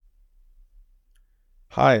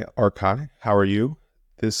Hi, Arkai. How are you?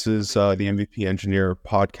 This is the MVP Engineer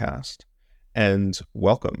podcast, and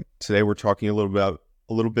welcome. Today we're talking a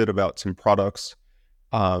little bit about some products,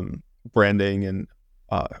 um, branding, and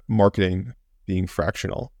marketing being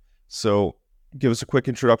fractional. So, give us a quick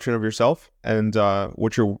introduction of yourself and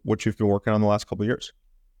what you've been working on the last couple of years.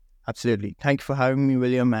 Absolutely. Thank you for having me,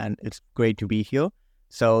 William, and it's great to be here.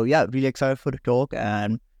 So, yeah, really excited for the talk.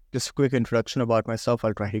 And just a quick introduction about myself.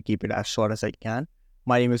 I'll try to keep it as short as I can.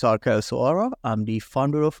 My name is Arka Soara. I'm the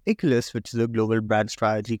founder of Iculus, which is a global brand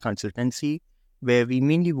strategy consultancy where we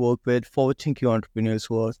mainly work with forward-thinking entrepreneurs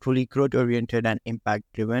who are truly growth-oriented and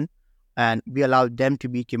impact-driven. And we allow them to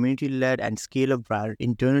be community-led and scale a brand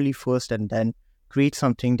internally first and then create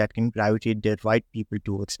something that can gravitate the right people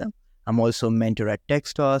towards them. I'm also a mentor at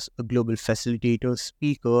Techstars, a global facilitator,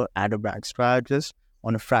 speaker, and a brand strategist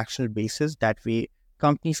on a fractional basis. That way,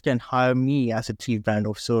 companies can hire me as a chief brand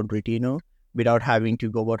officer or retainer without having to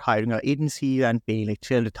go about hiring an agency and paying like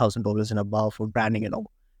 $300,000 and above for branding and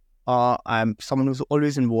all. I'm someone who's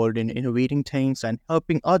always involved in innovating things and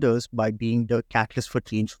helping others by being the catalyst for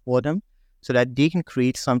change for them so that they can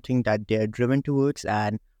create something that they're driven towards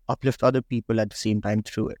and uplift other people at the same time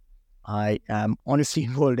through it. I am honestly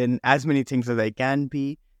involved in as many things as I can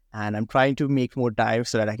be, and I'm trying to make more time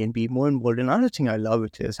so that I can be more involved in another thing I love,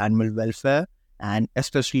 which is animal welfare and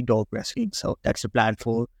especially dog rescuing. So that's the plan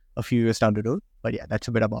for a few years down the road. But yeah, that's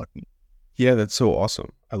a bit about me. Yeah, that's so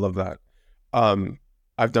awesome. I love that. Um,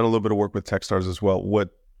 I've done a little bit of work with Techstars as well. What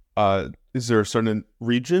is there a certain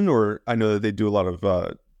region, or I know that they do a lot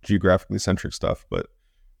of geographically centric stuff, but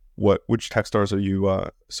which Techstars are you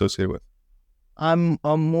associated with? I'm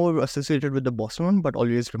more associated with the Boston one, but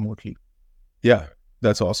always remotely. Yeah,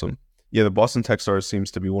 that's awesome. Yeah, the Boston Techstars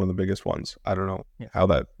seems to be one of the biggest ones. I don't know Yeah. how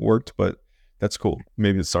that worked, but that's cool.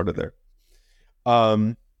 Maybe it started there.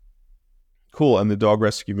 Um, cool. And the dog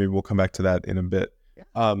rescue, maybe we'll come back to that in a bit.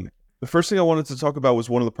 Yeah. The first thing I wanted to talk about was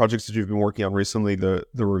one of the projects that you've been working on recently, the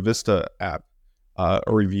Revista app, a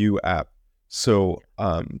review app. So,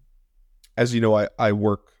 as you know, I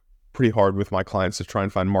work pretty hard with my clients to try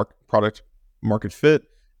and find product market fit,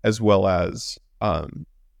 as well as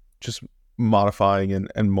just modifying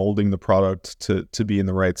and molding the product to be in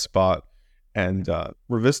the right spot. And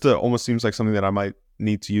Revista almost seems like something that I might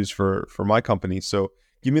need to use for my company. So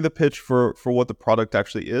give me the pitch for what the product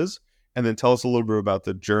actually is, and then tell us a little bit about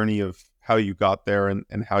the journey of how you got there and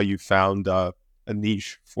how you found a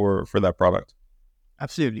niche for that product.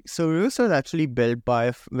 Absolutely. So Reverse was actually built by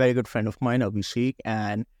a very good friend of mine, Abhishek,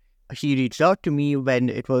 and he reached out to me when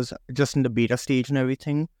it was just in the beta stage and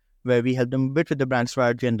everything, where we helped them a bit with the brand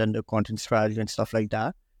strategy and then the content strategy and stuff like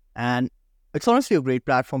that. And it's honestly a great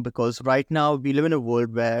platform because right now we live in a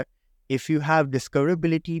world where if you have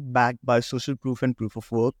discoverability backed by social proof and proof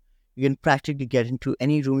of work, you can practically get into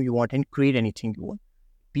any room you want and create anything you want.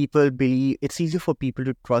 People believe it's easier for people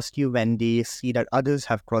to trust you when they see that others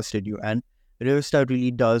have trusted you. And Riverstar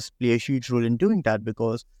really does play a huge role in doing that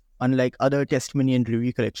because unlike other testimony and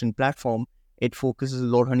review collection platform, it focuses a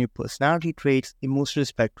lot on your personality traits, emotional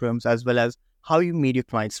spectrums, as well as how you made your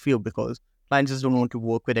clients feel because clients just don't want to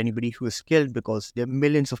work with anybody who is skilled because there are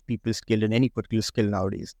millions of people skilled in any particular skill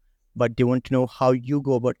nowadays. But they want to know how you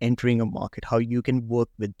go about entering a market, how you can work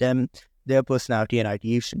with them, their personality and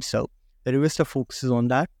ideation. So the Revista focuses on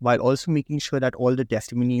that while also making sure that all the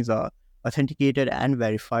testimonies are authenticated and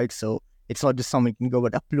verified. So it's not just someone can go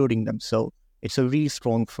about uploading them. So it's a really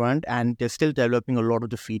strong front and they're still developing a lot of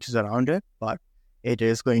the features around it, but it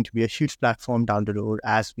is going to be a huge platform down the road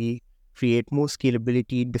as we create more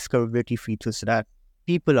scalability, discoverability features so that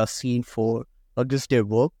people are seen for not just their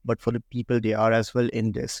work, but for the people they are as well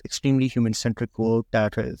in this extremely human-centric work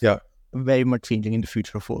that is Yeah, very much changing in the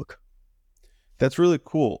future of work. that's really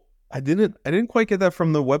cool. I didn't quite get that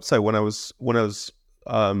from the website when I was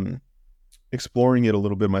exploring it a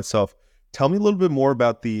little bit myself. Tell me a little bit more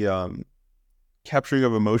about the capturing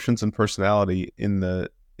of emotions and personality in the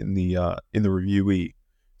reviewee.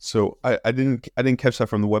 So I didn't catch that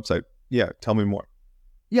from the website. Yeah, tell me more.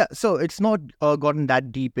 Yeah, so it's not gotten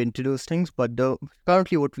that deep into those things, but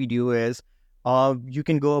currently what we do is you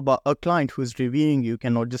can go about a client who's reviewing you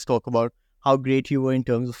cannot just talk about how great you were in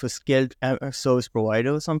terms of a skilled service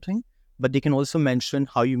provider or something, but they can also mention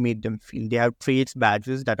how you made them feel. They have traits,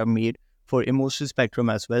 badges that are made for emotional spectrum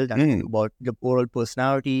as well. That's about the overall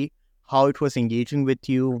personality, how it was engaging with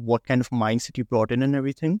you, what kind of mindset you brought in and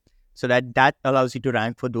everything. So that allows you to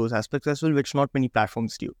rank for those aspects as well, which not many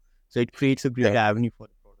platforms do. So it creates a great Yeah, avenue for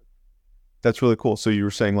the product. that's really cool. So you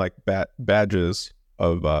were saying like badges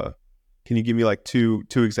of can you give me like two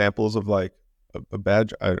examples of like a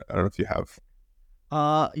badge? I don't know if you have.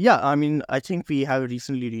 Yeah, I mean, I think we have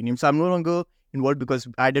recently renamed. So I'm no longer involved because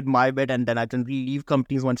I did my bit and then I can leave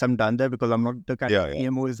companies once I'm done there because I'm not the kind of Yeah, yeah.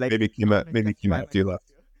 PMO who is like, like, Maybe let's came try out my after you best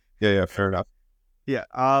left. here. Yeah, yeah, fair enough.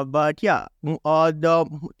 Yeah, but yeah, the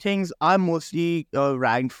things I'm mostly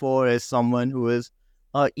ranked for is someone who is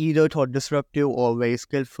either thought disruptive or very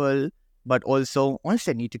skillful, but also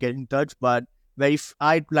honestly I need to get in touch. But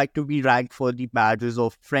I'd like to be ranked for the badges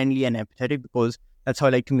of friendly and empathetic because that's how I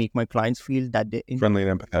like to make my clients feel that they enjoy Friendly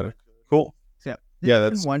and working with empathetic. the journey. Cool. So yeah, there's Yeah,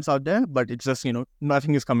 different that's ones out there, but it's just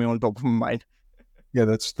nothing is coming on top of my mind.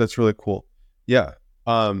 that's really cool. Yeah.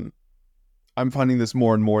 Um I'm finding this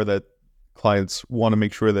more and more that clients want to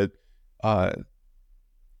make sure that uh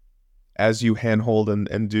as you handhold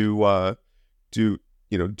and do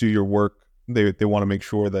do your work, they want to make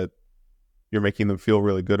sure that you're making them feel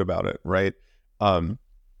really good about it, right? Um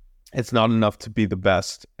it's not enough to be the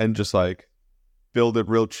best and just like build it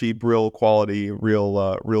real cheap, real quality,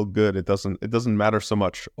 real good. It doesn't matter so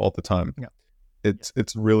much all the time. Yeah, yeah,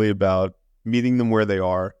 It's really about meeting them where they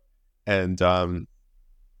are and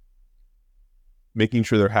making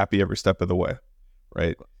sure they're happy every step of the way,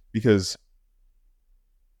 right? Because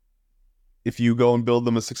if you go and build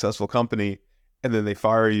them a successful company and then they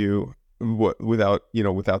fire you without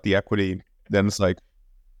without the equity, then it's like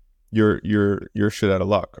you're shit out of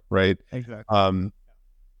luck, right? exactly. Um,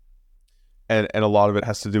 and a lot of it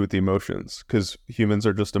has to do with the emotions because humans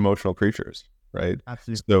are just emotional creatures, right?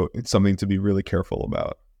 Absolutely. So it's something to be really careful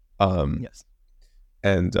about, um, Yes.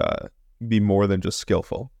 and be more than just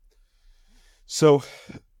skillful. So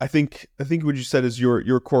I think what you said is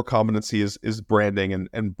your core competency is branding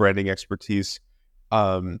and branding expertise,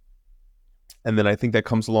 um, and then I think that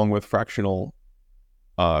comes along with fractional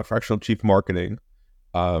chief marketing.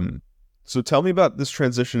 Um, so tell me about this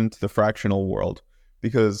transition to the fractional world,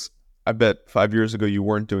 because I bet 5 years ago you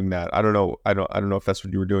weren't doing that. I don't know. I don't know if that's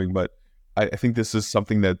what you were doing, but I think this is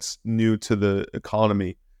something that's new to the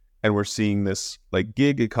economy, and we're seeing this like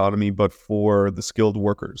gig economy, but for the skilled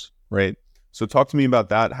workers, right? So talk to me about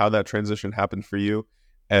that, how that transition happened for you,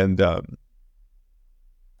 and and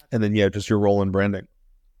then yeah, just your role in branding.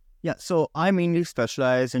 Yeah, so I mainly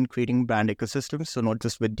specialize in creating brand ecosystems. So not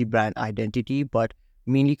just with the brand identity, but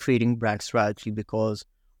mainly creating brand strategy because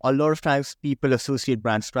a lot of times people associate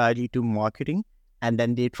brand strategy to marketing and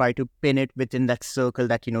then they try to pin it within that circle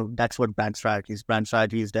that, that's what brand strategy is. Brand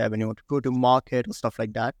strategy is there when you want to go to market or stuff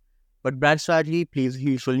like that. But brand strategy plays a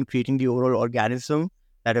huge role in creating the overall organism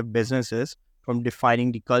that a business is, from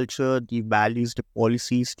defining the culture, the values, the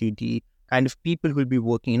policies, to the kind of people who will be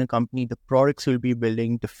working in a company, the products you'll be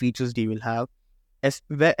building, the features they will have, as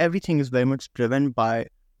where everything is very much driven by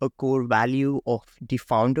a core value of the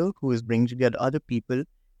founder who is bringing together other people.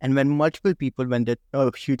 And when multiple people, when they're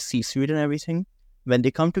a huge C-suite and everything, when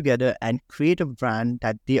they come together and create a brand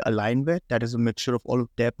that they align with, that is a mixture of all of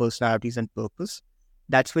their personalities and purpose,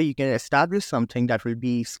 that's where you can establish something that will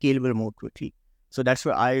be scalable more quickly. So that's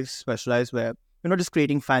where I specialize, where we're not just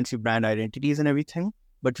creating fancy brand identities and everything,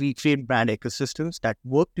 but we create brand ecosystems that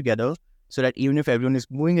work together so that even if everyone is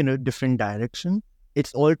moving in a different direction,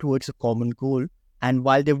 it's all towards a common goal. And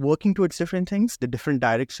while they're working towards different things, the different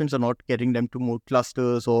directions are not getting them to more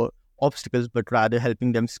clusters or obstacles, but rather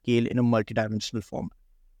helping them scale in a multidimensional form.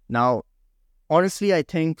 Now, honestly, I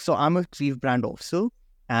think so. I'm a chief brand officer,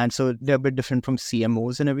 and so they're a bit different from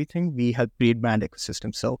CMOs and everything. We help create brand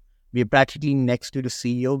ecosystems. So we're practically next to the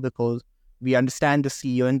CEO because we understand the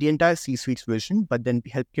CEO and the entire C-suite's vision, but then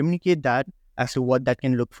we help communicate that as to what that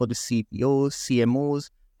can look for the CPOs, CMOs,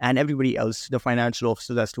 and everybody else, the financial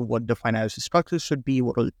officers, as to what the financial structures should be,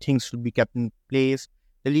 what all things should be kept in place,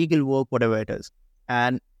 the legal work, whatever it is.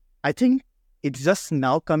 And I think it's just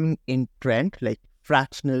now coming in trend, like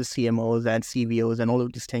fractional CMOs and CVOs and all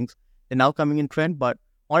of these things. They're now coming in trend. But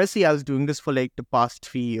honestly, I was doing this for like the past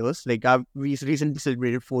 3 years. Like we recently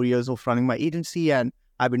celebrated 4 years of running my agency, and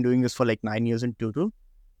I've been doing this for like 9 years in total.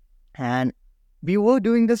 And we were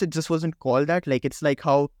doing this, it just wasn't called that. Like it's like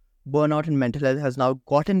how burnout and mental health has now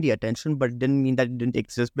gotten the attention, but it didn't mean that it didn't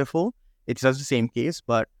exist before. It's just the same case.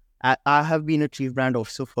 But I have been a chief brand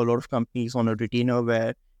officer for a lot of companies on a retainer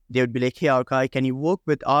where they would be like, hey, Arkai, can you work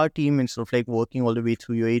with our team instead of like working all the way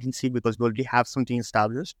through your agency because we already have something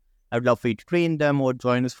established? I would love for you to train them or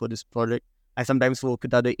join us for this project. I sometimes work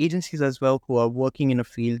with other agencies as well who are working in a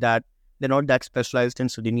field that they're not that specialized in,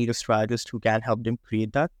 so they need a strategist who can help them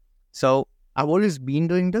create that. So I've always been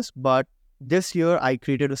doing this, but this year I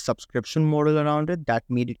created a subscription model around it that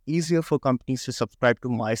made it easier for companies to subscribe to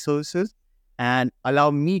my services and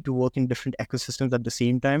allow me to work in different ecosystems at the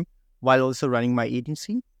same time while also running my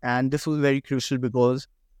agency. And this was very crucial because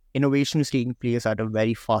innovation is taking place at a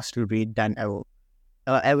very faster rate than ever.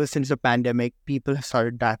 ever since the pandemic, people have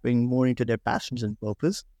started tapping more into their passions and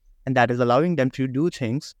purpose. And that is allowing them to do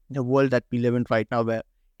things in the world that we live in right now, where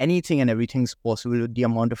anything and everything is possible with the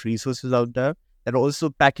amount of resources out there that are also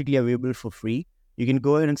practically available for free. You can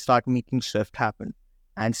go ahead and start making shift happen.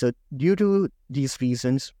 And so, due to these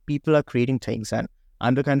reasons, people are creating things. And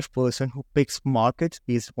I'm the kind of person who picks markets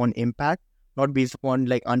based upon impact, not based upon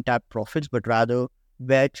like untapped profits, but rather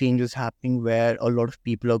where change is happening, where a lot of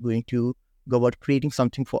people are going to go about creating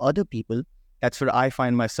something for other people. That's where I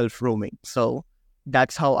find myself roaming. So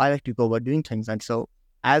that's how I like to go about doing things. And so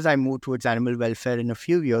as I move towards animal welfare in a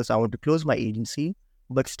few years, I want to close my agency,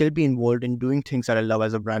 but still be involved in doing things that I love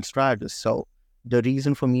as a brand strategist. So the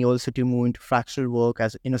reason for me also to move into fractional work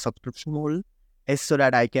as in a subscription model is so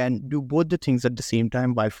that I can do both the things at the same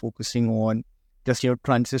time while focusing on just,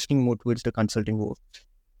 transitioning more towards the consulting work.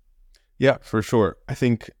 Yeah, for sure. I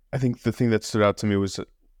think the thing that stood out to me was,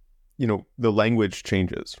 the language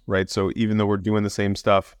changes, right? So even though we're doing the same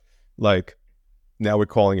stuff, like now we're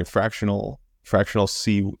calling it fractional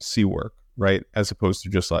C work, right? As opposed to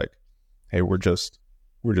just like, hey, we're just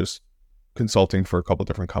consulting for a couple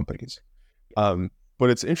different companies. But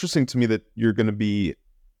it's interesting to me that you're going to be,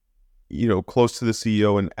 close to the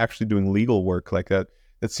CEO and actually doing legal work like that.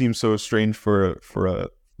 That seems so strange for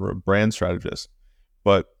a brand strategist.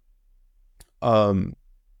 But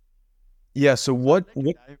yeah. So what? Dive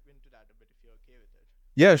into that a bit if you're okay with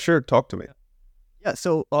it. Yeah, sure. Talk to me. Yeah,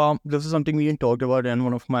 so this is something we even talked about in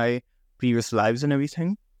one of my previous lives and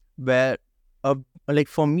everything, where uh, like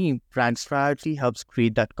for me, brand strategy helps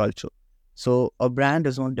create that culture. So a brand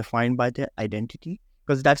is not defined by their identity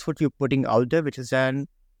because that's what you're putting out there, which is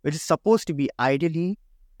supposed to be ideally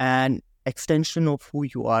an extension of who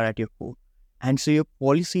you are at your core. And so your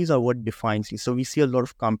policies are what defines you. So we see a lot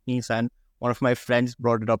of companies, and one of my friends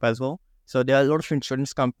brought it up as well. So there are a lot of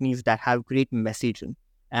insurance companies that have great messaging,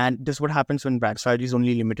 and this is what happens when brand strategy is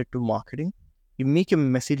only limited to marketing. You make your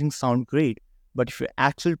messaging sound great, but if your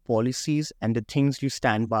actual policies and the things you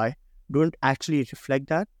stand by don't actually reflect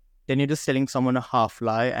that, then you're just telling someone a half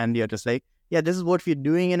lie and you're just like, yeah, this is what we're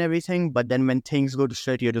doing and everything. But then when things go to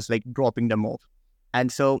shit, you're just like dropping them off. And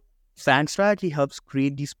so brand strategy helps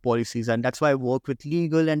create these policies. And that's why I work with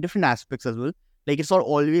legal and different aspects as well. Like it's not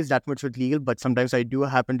always that much with legal, but sometimes I do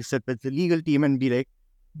happen to sit with the legal team and be like,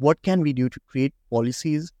 what can we do to create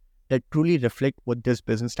policies that truly reflect what this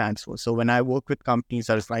business stands for? So when I work with companies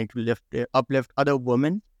that are trying to uplift other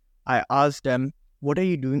women, I ask them, what are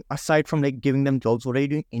you doing aside from like giving them jobs? What are you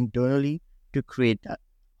doing internally to create that?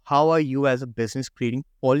 How are you as a business creating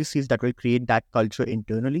policies that will create that culture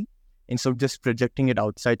internally instead of just projecting it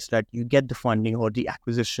outside so that you get the funding or the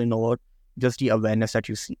acquisition or just the awareness that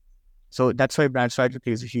you see? So that's why brand strategy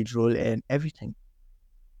plays a huge role in everything.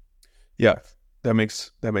 Yeah, that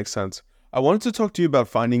makes sense. I wanted to talk to you about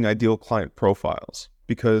finding ideal client profiles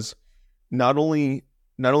because not only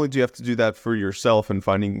do you have to do that for yourself and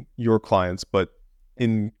finding your clients, but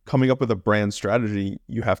in coming up with a brand strategy,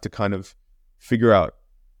 you have to kind of figure out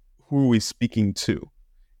who are we speaking to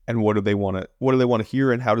and what do they want to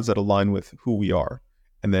hear and how does that align with who we are?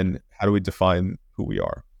 And then how do we define who we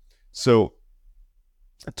are? So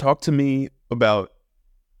talk to me about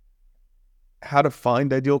how to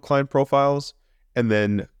find ideal client profiles and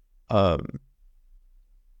then um,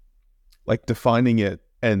 like defining it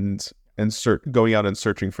and going out and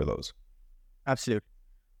searching for those. Absolutely.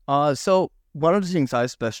 So one of the things I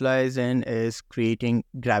specialize in is creating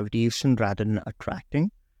gravitation rather than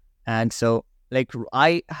attracting. And so, like,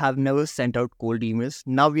 I have never sent out cold emails.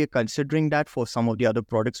 Now we are considering that for some of the other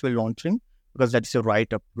products we're launching because that's the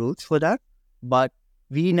right approach for that. But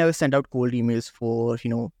we never sent out cold emails for,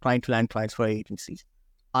 trying to land clients for our agencies.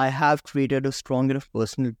 I have created a strong enough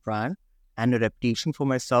personal brand and a reputation for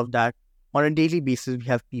myself that on a daily basis, we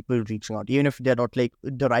have people reaching out, even if they're not like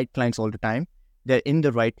the right clients all the time, they're in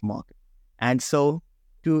the right market. And so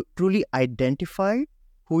to truly identify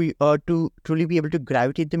who you are, to truly be able to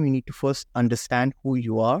gravitate them, you need to first understand who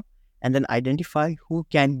you are and then identify who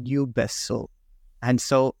can you best serve. And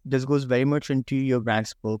so this goes very much into your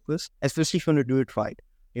brand's purpose, especially if you want to do it right.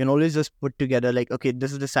 You can always just put together like, okay,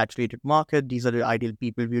 this is the saturated market. These are the ideal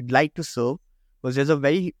people we would like to serve. Because there's a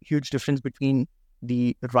very huge difference between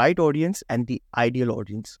the right audience and the ideal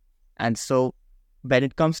audience. And so when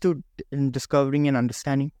it comes to discovering and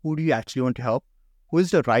understanding who do you actually want to help, who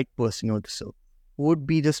is the right person you want to serve? Who would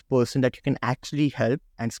be this person that you can actually help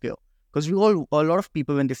and scale? Because a lot of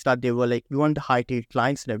people when they start, they were like, we want the high-ticket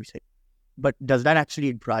clients and everything. But does that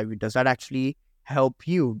actually drive you? Does that actually help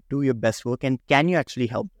you do your best work? And can you actually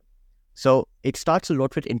help them? So it starts a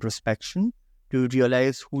lot with introspection to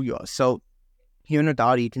realize who you are. So even at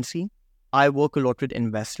our agency, I work a lot with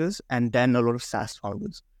investors and then a lot of SaaS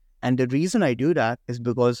founders. And the reason I do that is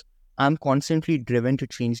because I'm constantly driven to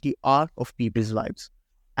change the arc of people's lives.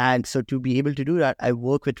 And so to be able to do that, I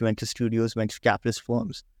work with venture studios, venture capitalist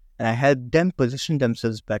firms, and I help them position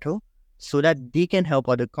themselves better so that they can help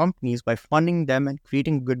other companies by funding them and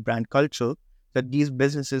creating good brand culture that these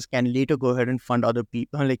businesses can later go ahead and fund other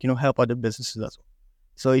people, help other businesses as well.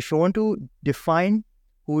 So if you want to define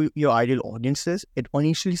who your ideal audience is, it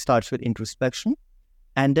initially starts with introspection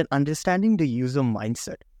and then understanding the user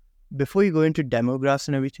mindset. Before you go into demographics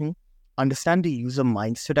and everything, understand the user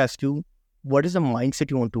mindset as to what is the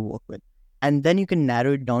mindset you want to work with. And then you can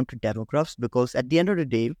narrow it down to demographics, because at the end of the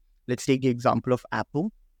day, let's take the example of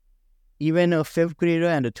Apple. Even a fifth grader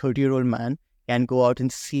and a 30-year-old man can go out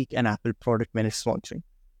and seek an Apple product when it's launching.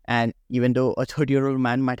 And even though a 30-year-old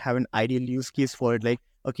man might have an ideal use case for it, like,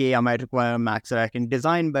 okay, I might require a Mac so I can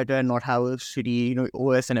design better and not have a shitty,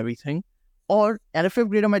 OS and everything. And a fifth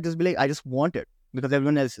grader might just be like, I just want it because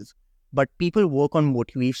everyone else is. But people work on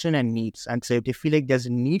motivation and needs. And so if they feel like there's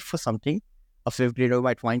a need for something, a fifth grader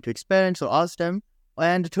might want to experiment or ask them,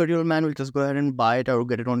 and the 30-year-old man will just go ahead and buy it or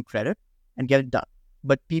get it on credit and get it done.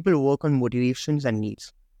 But people work on motivations and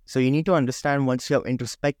needs. So you need to understand, once you have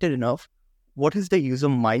introspected enough, what is the user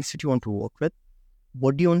mindset you want to work with?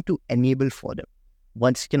 What do you want to enable for them?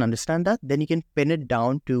 Once you can understand that, then you can pin it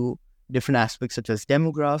down to different aspects such as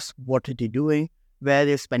demographics, what are they doing, where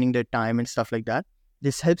they're spending their time and stuff like that.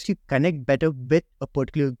 This helps you connect better with a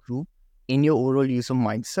particular group in your overall user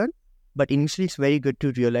mindset. But initially, it's very good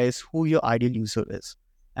to realize who your ideal user is.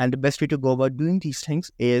 And the best way to go about doing these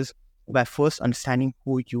things is by first understanding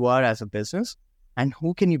who you are as a business and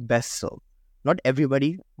who can you best serve. Not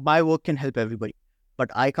everybody. My work can help everybody, but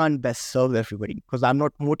I can't best serve everybody because I'm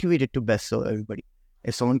not motivated to best serve everybody.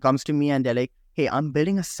 If someone comes to me and they're like, hey, I'm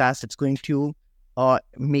building a SaaS that's going to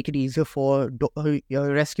make it easier for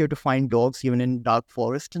your rescue to find dogs even in dark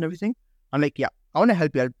forests and everything, I'm like, yeah, I want to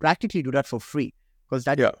help you. I'll practically do that for free because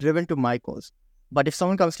that's driven to my cause. But if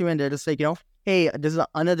someone comes to me and they're just like, hey, this is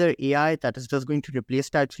another AI that is just going to replace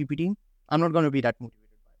ChatGPT, I'm not going to be that motivated.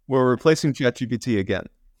 We're replacing ChatGPT again.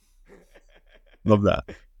 Love that.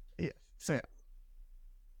 Yeah. So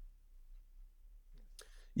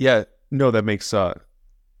yeah, no, that makes a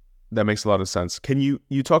lot of sense. Can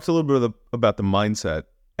you talked a little bit about the mindset,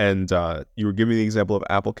 and you were giving the example of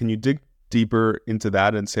Apple. Can you dig deeper into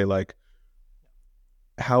that and say like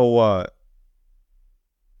how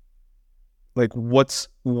like what's,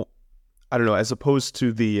 I don't know, as opposed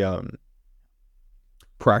to the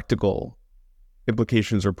practical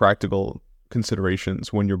implications or practical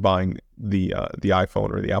considerations when you're buying the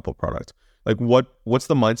iPhone or the Apple product, like what's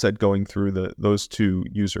the mindset going through those two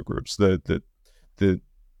user groups, the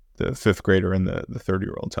fifth grader and the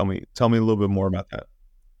 30-year-old? Tell me a little bit more about that.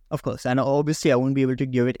 Of course, and obviously I won't be able to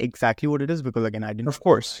give it exactly what it is because again I didn't. Of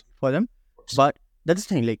course, for them, but that's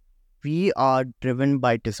the thing. Like, we are driven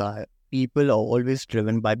by desire. People are always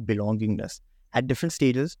driven by belongingness. At different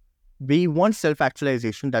stages, we want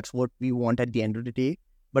self-actualization. That's what we want at the end of the day.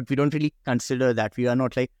 But we don't really consider that. We are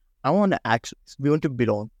not like, I want to act. We want to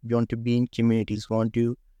belong. We want to be in communities. We want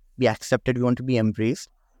to be accepted. We want to be embraced.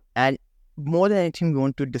 And more than anything, we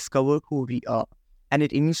want to discover who we are. And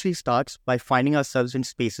it initially starts by finding ourselves in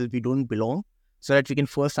spaces we don't belong, so that we can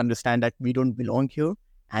first understand that we don't belong here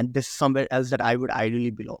and this is somewhere else that I would ideally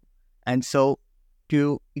belong. And so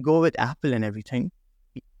to go with Apple and everything,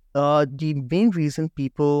 the main reason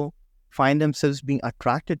people find themselves being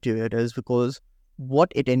attracted to it is because what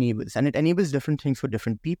it enables. And it enables different things for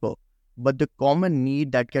different people. But the common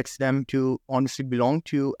need that gets them to honestly belong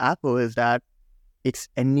to Apple is that it's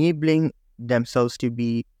enabling themselves to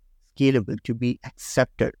be scalable, to be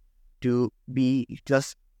accepted, to be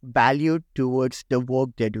just valued towards the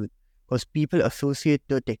work they do. Because people associate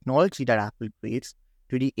the technology that Apple creates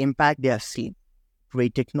to the impact they have seen.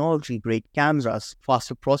 Great technology, great cameras,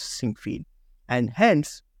 faster processing speed. And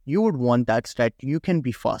hence, you would want that so that you can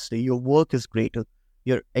be faster, your work is greater,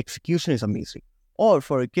 your execution is amazing. Or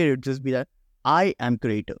for a kid, it would just be that I am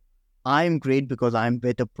greater. I am great because I'm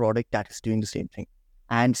with a product that is doing the same thing.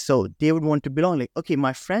 And so they would want to belong. Like, okay,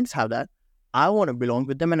 my friends have that. I want to belong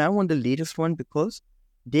with them and I want the latest one because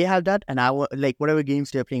they have that and I want, like, whatever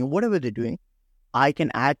games they're playing, whatever they're doing, I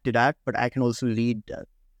can add to that, but I can also lead that.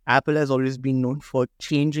 Apple has always been known for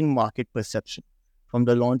changing market perception. From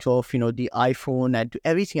the launch of, the iPhone and to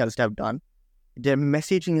everything else they've done, their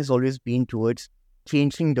messaging has always been towards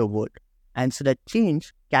changing the world. And so that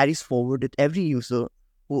change carries forward with every user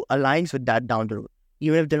who aligns with that down the road.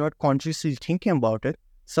 Even if they're not consciously thinking about it,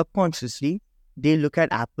 subconsciously, they look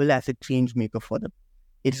at Apple as a change maker for them.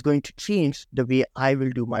 It's going to change the way I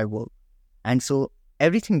will do my work. And so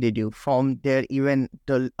everything they do from their even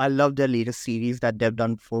the I love their latest series that they've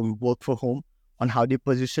done from work for home on how they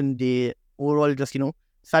position the overall just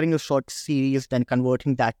starting a short series, then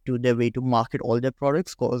converting that to their way to market all their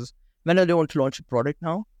products. Because whenever they want to launch a product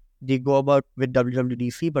now, they go about with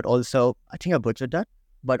WWDC, but also I think I butchered that,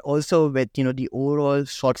 but also with the overall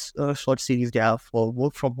short series they have for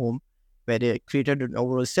work from home, where they created an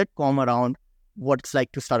overall sitcom around what it's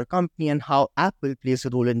like to start a company and how Apple plays a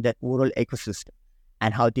role in that overall ecosystem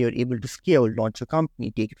and how they are able to scale, launch a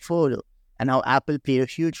company, take it further, and how Apple played a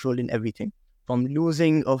huge role in everything from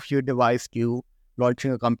losing of your device to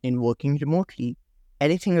launching a company and working remotely.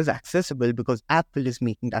 Anything is accessible because Apple is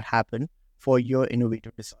making that happen for your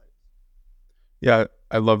innovative design. Yeah,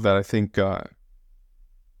 I love that. I think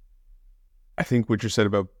what you said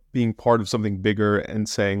about being part of something bigger and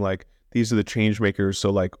saying like these are the change makers. So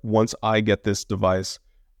like once I get this device,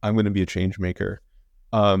 I'm going to be a change maker.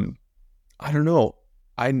 Um, I don't know.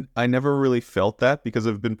 I never really felt that because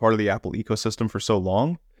I've been part of the Apple ecosystem for so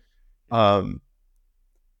long. Um,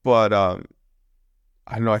 but I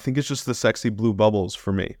don't know. I think it's just the sexy blue bubbles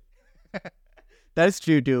for me. That's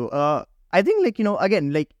true too. I think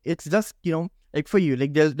again, like it's just like for you,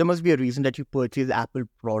 like there must be a reason that you purchase Apple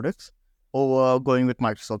products over going with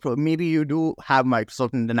Microsoft. Or maybe you do have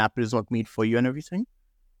Microsoft and then Apple is not made for you and everything.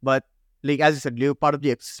 But like as you said, you're part of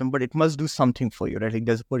the ecosystem, but it must do something for you, right? Like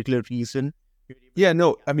there's a particular reason. Yeah,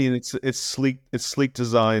 no, I mean it's sleek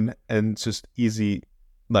design and just easy,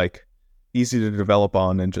 like easy to develop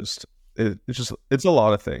on, and it's a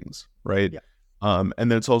lot of things, right? Yeah. And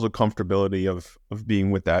then it's also comfortability of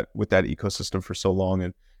being with that ecosystem for so long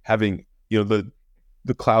and having the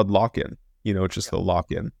cloud lock in, it's just the lock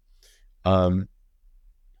in. Um,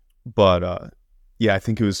 but yeah, I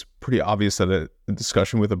think it was pretty obvious that a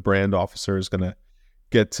discussion with a brand officer is gonna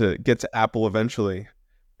get to Apple eventually,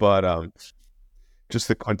 but just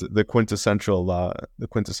the quintessential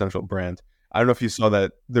brand. I don't know if you saw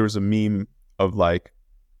that there was a meme of like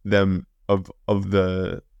them of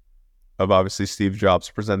obviously Steve Jobs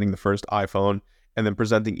presenting the first iPhone and then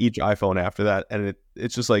presenting each iPhone after that, and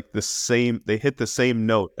it's just like the same. They hit the same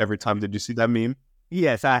note every time. Did you see that meme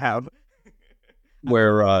Yes, I have.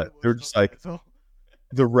 where they're just like So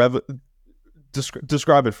the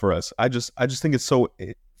describe it for us. I just think it's so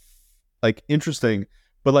like interesting,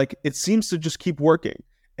 but like it seems to just keep working,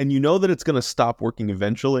 and you know that it's gonna stop working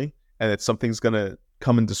eventually, and that something's gonna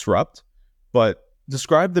come and disrupt. But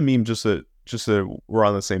describe the meme just so we're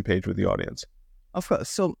on the same page with the audience. of course.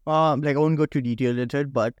 So, like I won't go too detailed into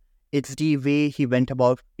it, but it's the way he went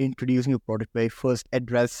about introducing a product where he first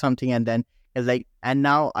addressed something and then is like, and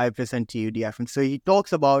now I present to you the iPhone. So he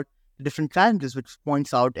talks about the different challenges, which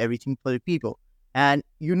points out everything for the people. And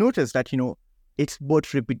you notice that, it's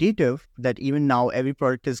both repetitive, that even now every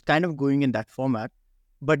product is kind of going in that format,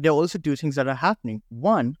 but there are also two things that are happening.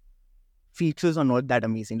 One, features are not that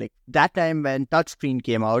amazing. Like that time when touchscreen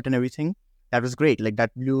came out and everything, that was great. Like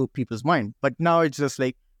that blew people's mind. But now it's just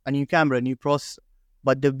like a new camera, a new processor.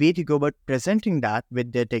 But the way to go about presenting that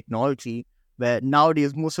with their technology, where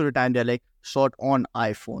nowadays most of the time they're like shot on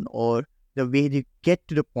iPhone, or the way they get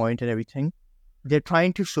to the point and everything, they're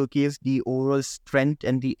trying to showcase the overall strength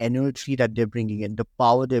and the energy that they're bringing in, the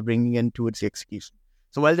power they're bringing in towards the execution.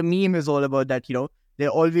 So while the meme is all about that, they're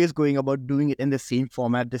always going about doing it in the same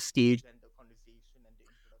format, the stage and the conversation and the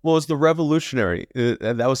Well, it's the revolutionary.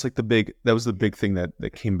 That was like the big thing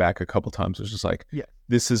that came back a couple times. It was just like, yeah,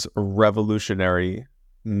 this is a revolutionary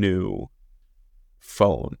new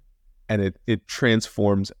phone, and it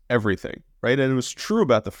transforms everything, right? And it was true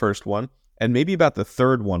about the first one, and maybe about the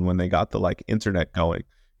third one when they got the like internet going,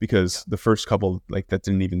 because the first couple like that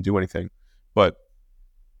didn't even do anything. But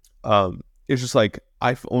it's just like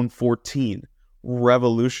iPhone 14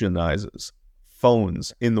 revolutionizes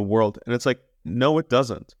phones in the world, and it's like, no, it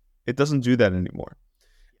doesn't. It doesn't do that anymore.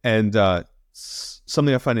 And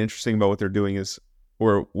something I find interesting about what they're doing is,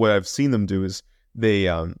 or what I've seen them do is, they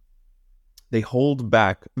hold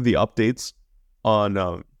back the updates on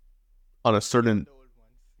a certain the old ones.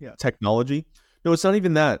 Yeah. technology. No, it's not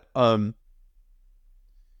even that.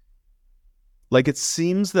 Like it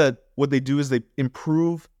seems that what they do is they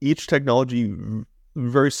improve each technology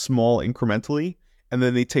very small incrementally, and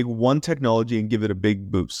then they take one technology and give it a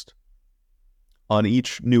big boost on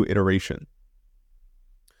each new iteration.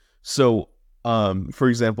 So, for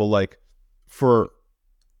example, like for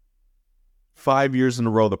 5 years in a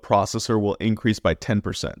row, the processor will increase by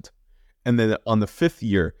 10%. And then on the fifth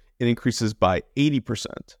year, it increases by 80%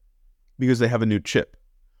 because they have a new chip.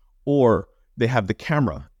 Or they have the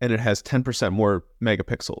camera and it has 10% more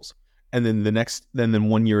megapixels. And then then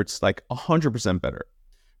 1 year, it's like 100% better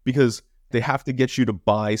because They have to get you to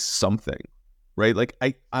buy something, right? Like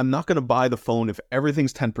I'm not going to buy the phone if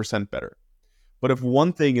everything's 10% better. But if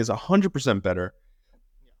one thing is 100% better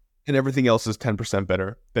and everything else is 10%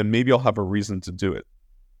 better, then maybe I'll have a reason to do it,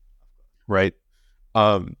 right?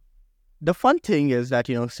 The fun thing is that,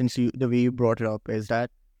 since the way you brought it up is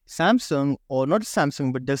that Samsung, or not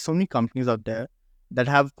Samsung, but there's so many companies out there that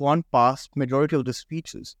have gone past majority of the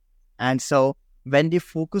speeches. And so when they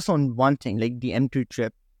focus on one thing, like the M2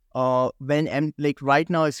 chip, like right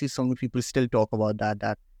now I see so many people still talk about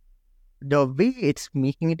that the way it's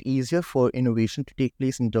making it easier for innovation to take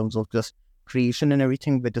place in terms of just creation and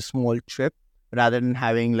everything with a small chip rather than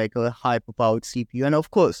having like a hyper-powered CPU. And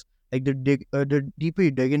of course, like the deeper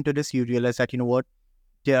you dig into this, you realize that, what,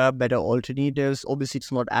 there are better alternatives. Obviously,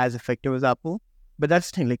 it's not as effective as Apple, but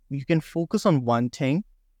that's the thing. Like, you can focus on one thing,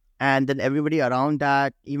 and then everybody around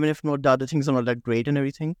that, even if not the other things are not that great and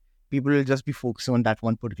everything, people will just be focusing on that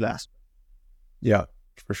one particular aspect. Yeah,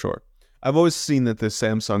 for sure. I've always seen that the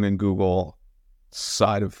Samsung and Google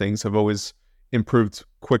side of things have always improved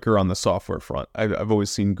quicker on the software front. I've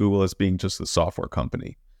always seen Google as being just the software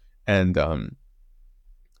company, and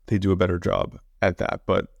they do a better job at that.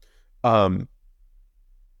 But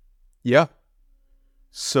yeah.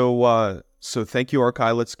 So thank you,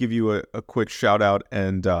 Arkai. Let's give you a quick shout out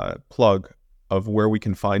and plug of where we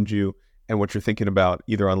can find you and what you're thinking about,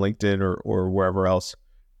 either on LinkedIn or wherever else.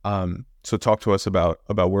 So talk to us about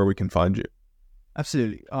where we can find you.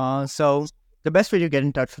 Absolutely. So the best way to get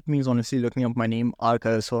in touch with me is honestly looking up my name,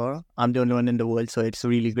 Arkai. I'm the only one in the world, so it's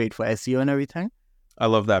really great for SEO and everything. I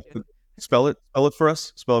love that. Spell it for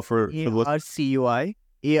us. Spell it for the listeners. ARCUI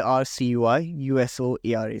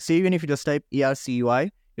USOARA. So even if you just type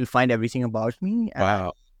ARCUI, you'll find everything about me.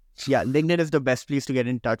 Wow. Yeah, LinkedIn is the best place to get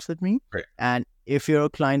in touch with me. Great. And if you're a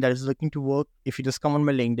client that is looking to work, if you just come on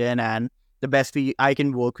my LinkedIn, and the best way I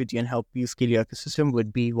can work with you and help you scale your ecosystem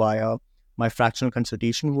would be via my fractional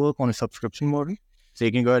consultation work on a subscription model. So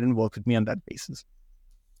you can go ahead and work with me on that basis.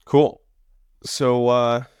 Cool.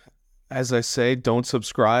 So as I say, don't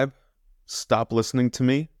subscribe, stop listening to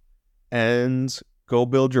me, and go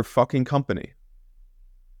build your fucking company.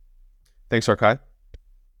 Thanks, Arkai.